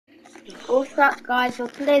What's up, guys? For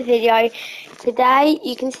today's video, today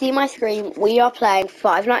you can see my screen. We are playing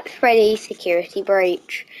Five Nights at Freddy's Security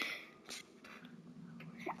Breach,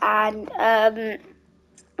 and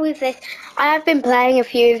with this, I have been playing a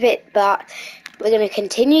few of it, but we're going to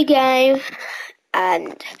continue game,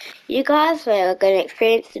 and you guys are going to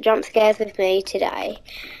experience the jump scares with me today.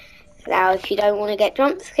 Now, if you don't want to get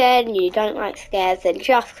jump scared and you don't like scares, then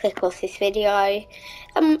just click off this video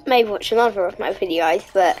and maybe watch another of my videos,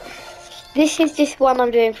 but this is just one I'm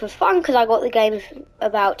doing for fun because I got the game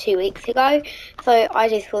about 2 weeks ago, so I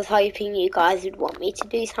just was hoping you guys would want me to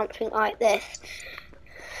do something like this.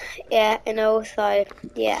 Yeah, and also,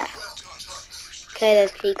 yeah. Okay,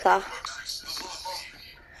 there's Pika.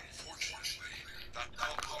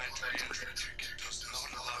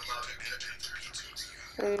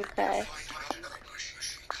 Okay.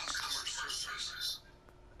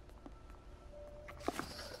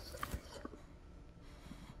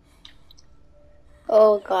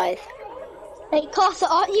 Oh, guys. Hey, Carter,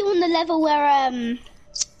 aren't you on the level where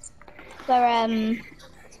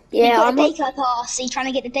yeah, I'm the daycare pass? Are you trying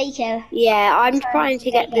to get the daycare? Yeah, I'm trying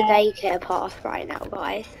to get the daycare pass right now,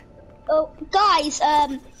 guys. Oh, guys,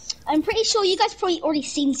 I'm pretty sure you guys probably already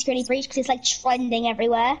seen Security Breach because it's like trending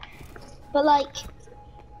everywhere. But like,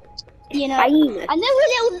 you know, Famous. I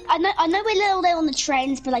know we're a little late on the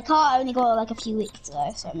trends, but like, I only got like a few weeks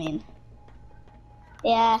ago, so I mean,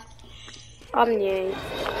 yeah. I'm new.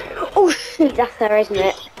 Oh shoot, that's her, isn't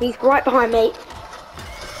it? He's right behind me.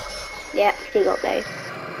 Yep, she got me.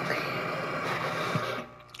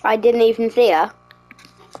 I didn't even see her.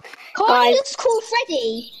 Can't you just call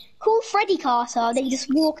Freddy? Call Freddy, Carter, then you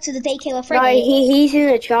just walk to the daycare with Freddy. No, he's in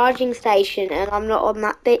a charging station and I'm not on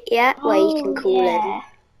that bit yet where you can call him.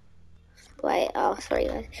 Wait, oh sorry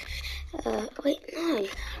guys. Wait, no.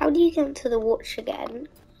 How do you get into the watch again?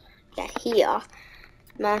 Yeah, here.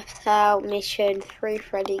 Maths out, mission, free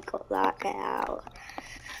Freddy, got that, get out.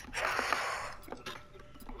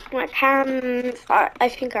 My cams, I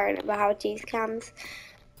think I remember how to use cams.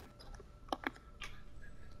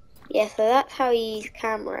 Yeah, so that's how you use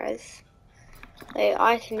cameras. So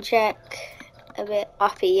I can check a bit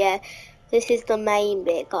uppy, yeah. This is the main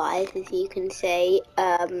bit, guys, as you can see.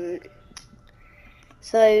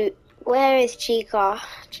 So, where is Chica?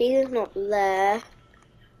 Chica's not there.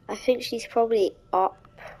 I think she's probably up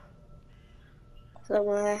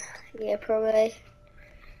somewhere. Yeah, probably.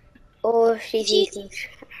 Or if she's using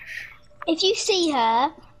trash. If you see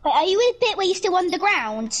her, wait, are you in a bit where you're still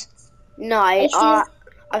underground? No,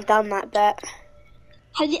 I've done that bit.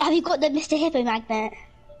 Have you got the Mr. Hippo magnet?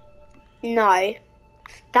 No.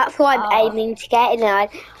 That's what I'm aiming to get, and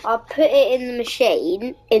I'll put it in the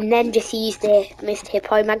machine, and then just use the Mr.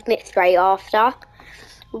 Hippo magnet straight after.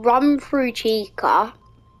 Run through Chica,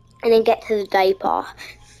 and then get to the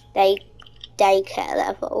daycare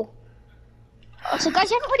level. Oh, so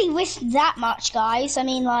guys, you haven't really risked that much, guys. I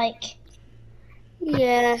mean, like...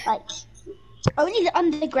 Yeah. Like, only the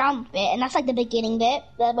underground bit, and that's like the beginning bit,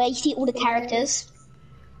 where you see all the characters.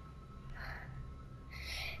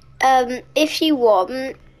 If you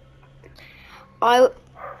want, I'll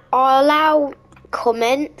allow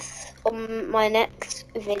comments on my next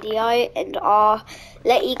video, and I'll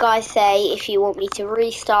let you guys say if you want me to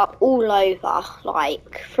restart all over,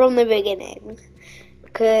 like from the beginning,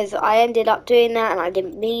 because I ended up doing that and I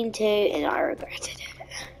didn't mean to, and I regretted it.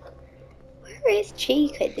 Where is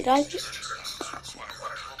Chica? Did I?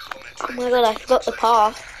 Oh my god, I forgot the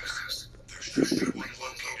path.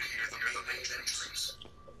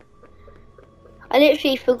 I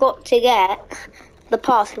literally forgot to get the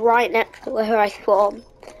pass right next to where I spawned.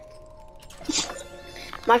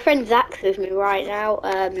 My friend Zach's with me right now.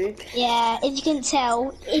 Yeah, if you can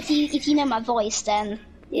tell, if you know my voice, then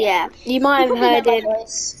yeah, you might have heard him.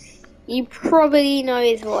 You probably know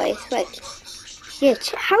his voice. Like, yeah,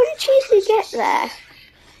 how did Cheesy get there?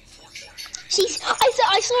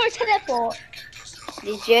 I saw her teleport.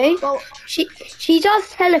 Did you? Well, she does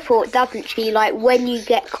teleport, doesn't she? Like when you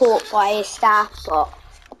get caught by a staff bot.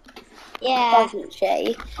 Yeah. Doesn't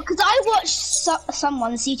she? Because I watched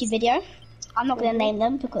someone's YouTube video. I'm not going to name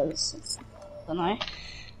them because I don't know.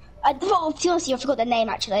 Well, to be honest, I forgot their name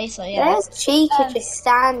actually. So yeah. There's Chica just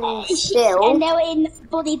standing still. And they were in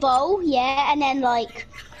Body Bowl, yeah. And then like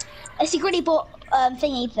a security bot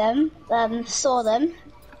thingy them, saw them,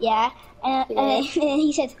 yeah. And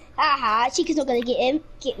he said, "Haha, Chica's not gonna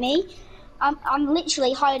get me. I'm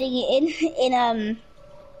literally hiding it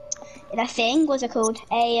in a thing. What's it called?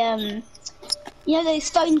 You know those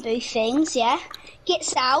phone booth things, yeah.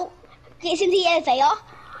 Gets out, gets in the elevator.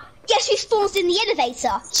 Guess who spawns in the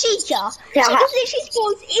elevator? Chica. Yeah. Chica literally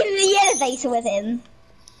spawns in the elevator with him.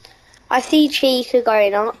 I see Chica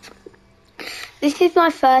going up. This is my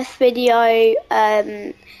first video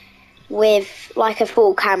with like a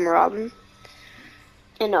full camera on,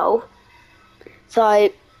 you know. So,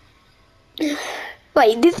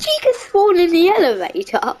 wait, did Chica spawn in the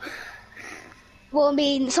elevator? Well, I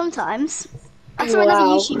mean, sometimes. I saw another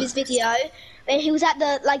YouTuber's video where he was at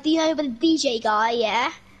the, like, you know, the DJ guy,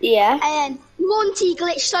 yeah? Yeah. And Monty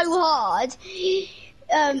glitched so hard.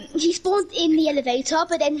 He spawned in the elevator,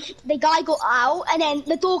 but then the guy got out, and then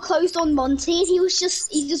the door closed on Monty, and he's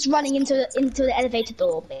just running into the elevator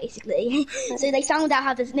door, basically. So they found out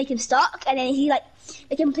how to make him stuck, and then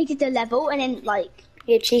they completed the level, and then, like...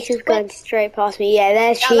 Yeah, Chica's going straight past me. Yeah,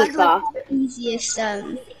 there's Chica. Like the easiest,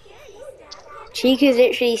 Chica's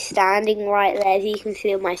literally standing right there, as you can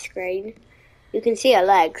see on my screen. You can see her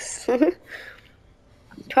legs.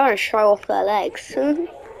 Trying to show off her legs.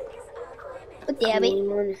 Yeah,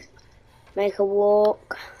 Make a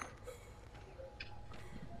walk.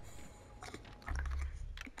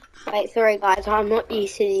 Wait, sorry guys, I'm not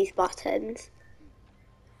used to these buttons.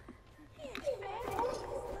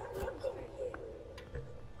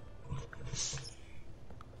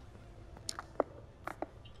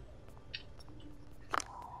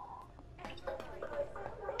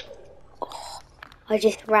 Oh, I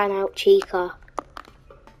just ran out Chica.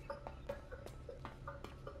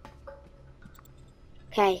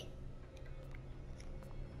 Okay.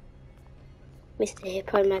 Mr.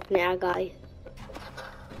 Hippo Magnet, I got you.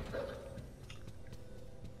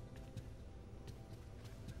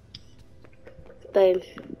 Boom.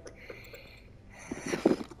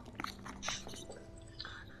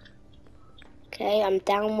 Okay, I'm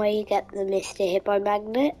down where you get the Mr. Hippo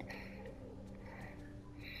Magnet.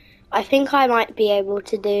 I think I might be able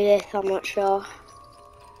to do this, I'm not sure.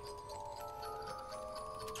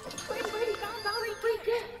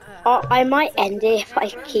 I might end it if I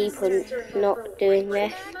keep on not doing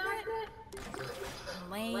this.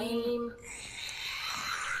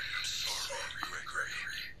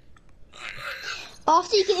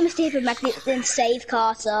 After you get the Mr. Hippo Magnet, then save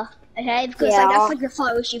Carter, okay? Because that's like the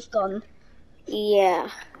farthest you've gone. Yeah.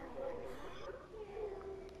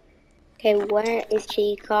 Okay, where is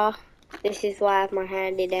Chica? This is why I have my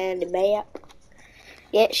handy dandy map.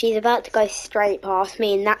 Yeah, she's about to go straight past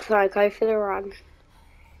me, and that's where I go for the run.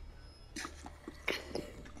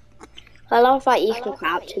 I love that you can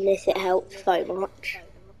crouch in this, it helps so much.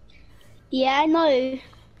 Yeah, I know.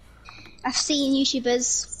 I've seen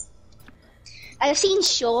YouTubers. I've seen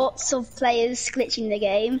shorts of players glitching the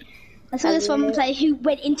game. I saw this one player who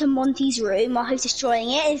went into Monty's room while he was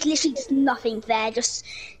destroying it. It's literally just nothing there, just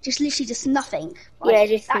literally just nothing. Like, yeah,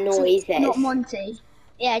 just noises. Not Monty.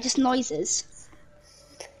 Yeah, just noises.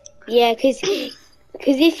 Yeah, because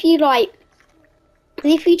if you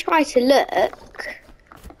try to look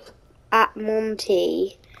at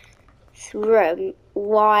Monty's room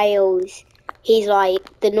while he's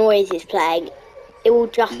like the noise is playing, it will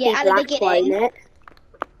just be black, won't it?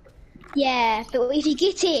 Yeah, but if you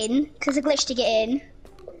get in, because it's a glitch to get in,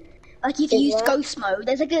 like if you use ghost mode,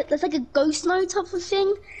 there's like a ghost mode type of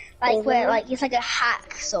thing, like where like it's like a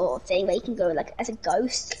hack sort of thing where you can go like as a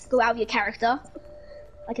ghost, go out of your character,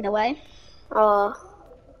 like in a way. Oh.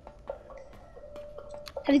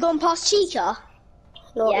 Have you gone past Chica?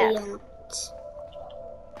 Not yet.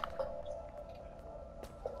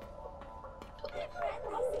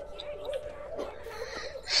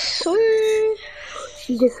 So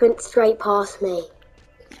she just went straight past me.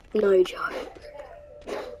 No joke.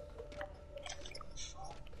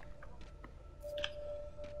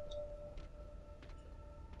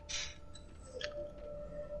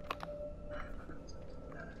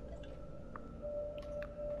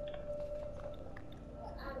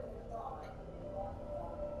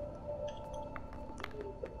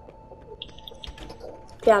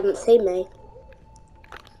 You haven't seen me.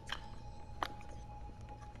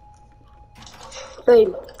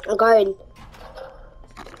 Boom, I'm going.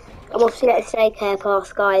 I'm off to get a daycare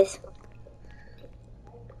pass, guys.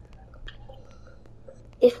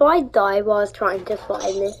 If I die whilst trying to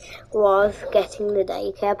find this, whilst getting the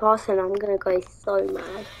daycare pass, then I'm gonna go so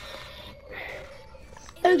mad.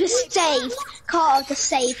 Oh, just save. Carter, just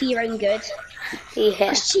save for your own good.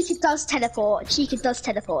 Yeah. Chica does teleport. Chica does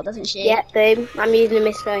teleport, doesn't she? Yeah, boom. I'm using the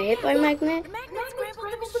Mr. Hippo Magnet.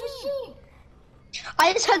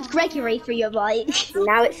 I just heard Gregory through your mic.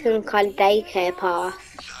 Now it's some kind of daycare pass.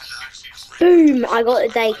 Boom! I got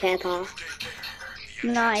the daycare pass.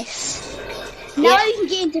 Nice. Now you can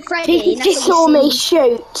get into Freddy. He just saw me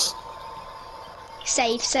shoot.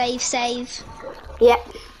 Save, save, save. Yep.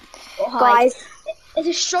 Guys. There's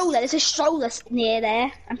a stroller near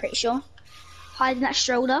there, I'm pretty sure. hide in that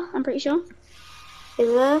stroller, I'm pretty sure.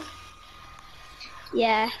 Is there?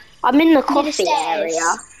 Yeah. I'm in the Near the coffee stairs.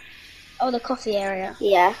 area. Oh, the coffee area.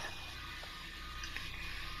 Yeah.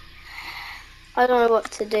 I don't know what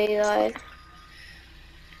to do though.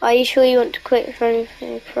 Are you sure you want to quit for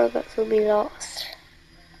anything? Products will be lost.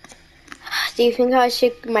 Do you think I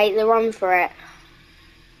should make the run for it?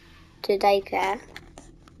 To daycare?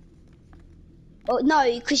 Oh, no,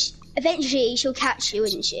 because eventually she'll catch you,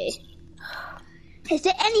 wouldn't she? Is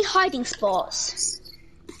there any hiding spots?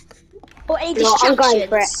 Or any No, I'm going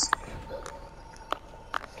for it. distractions?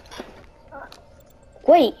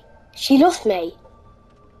 Wait, she lost me.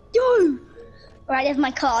 No! Alright, there's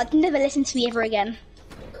my card. Never listen to me ever again.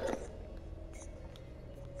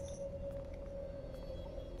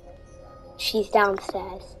 She's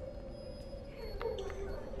downstairs.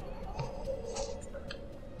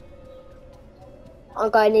 I'm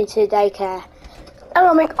going into daycare. Oh,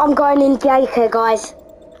 I'm going in daycare, guys.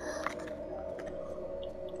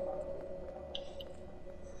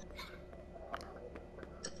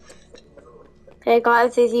 Okay,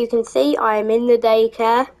 guys, as you can see, I am in the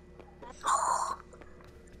daycare.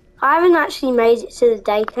 I haven't actually made it to the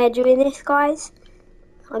daycare doing this, guys.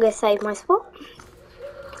 I'm going to save my spot.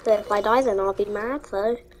 So if I die, then I'll be mad,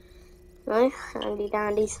 so... No, handy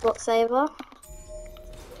dandy spot saver.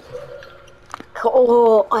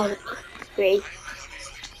 Oh, I'm free.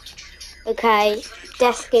 Okay,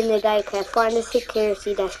 desk in the daycare. Find a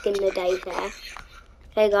security desk in the daycare.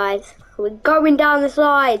 Okay, guys, we're going down the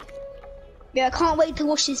slide. Yeah, I can't wait to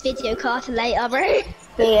watch this video later, bro.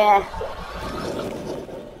 Yeah.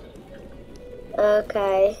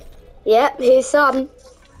 Okay. Yep, here's some.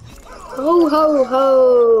 Ho, ho,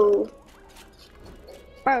 ho.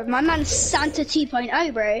 Bro, my man's Santa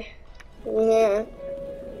 2.0, bro. Yeah.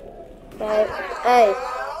 Hey.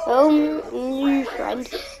 New friend.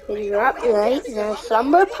 You're up late in a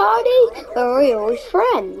slumber party? Or are you always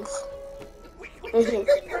friends?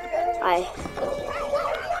 Aye.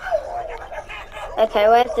 Okay,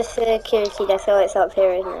 where's the security desk? Oh, it's up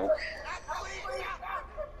here, isn't it?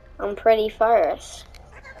 I'm pretty first.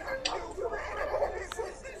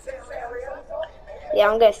 Yeah,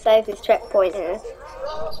 I'm gonna save this checkpoint here.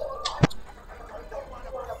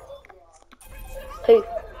 Who?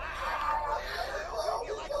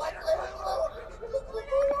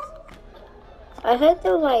 I heard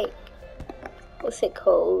there was like, what's it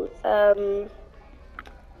called?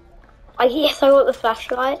 Yes, I got the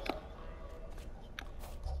flashlight.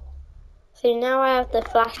 So now I have the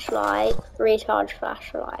flashlight, recharge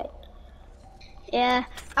flashlight. Yeah,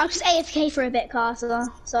 I was just AFK for a bit, Castle.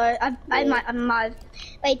 So I might.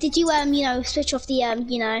 Wait, did you you know, switch off the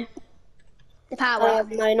you know, the power?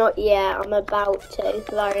 No, not yet. I'm about to,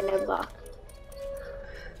 because I remember.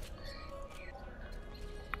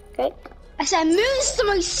 Okay. I said, moon's the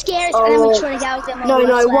most scariest, and then we try to get out them.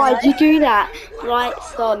 No, why'd you do that?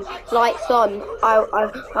 Lights on, lights on. I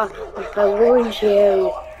warned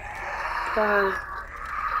you.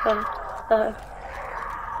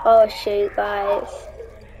 Oh shoot, guys.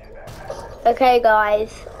 Okay,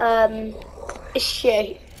 guys.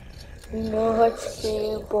 Shoot.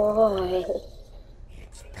 Naughty boy.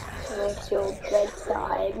 It's your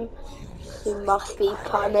bedtime. You must be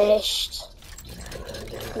punished.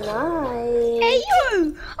 Nice. Hey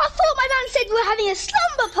you! I thought my man said we were having a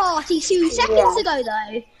slumber party 2 seconds ago,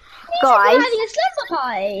 though. Guys, we're having a slumber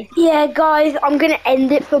party. Yeah, guys, I'm gonna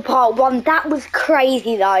end it for part 1. That was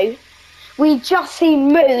crazy, though. We just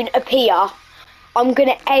seen Moon appear. I'm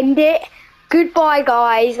gonna end it. Goodbye,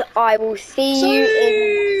 guys. I will see you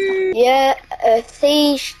in... Yeah,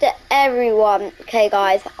 siege to everyone. Okay,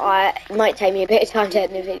 guys, it might take me a bit of time to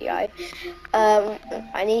end the video.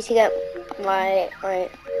 I need to get my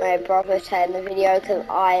brother to end the video because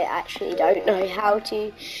I actually don't know how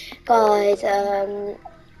to. Guys,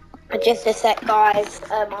 just a sec, guys.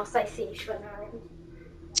 I'll say siege for now.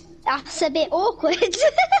 That's a bit awkward.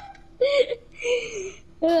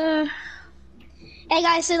 Hey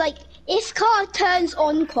guys, so like, if Carter turns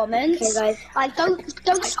on comments, okay, guys. like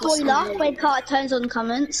don't spoiler when Carter turns on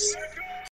comments.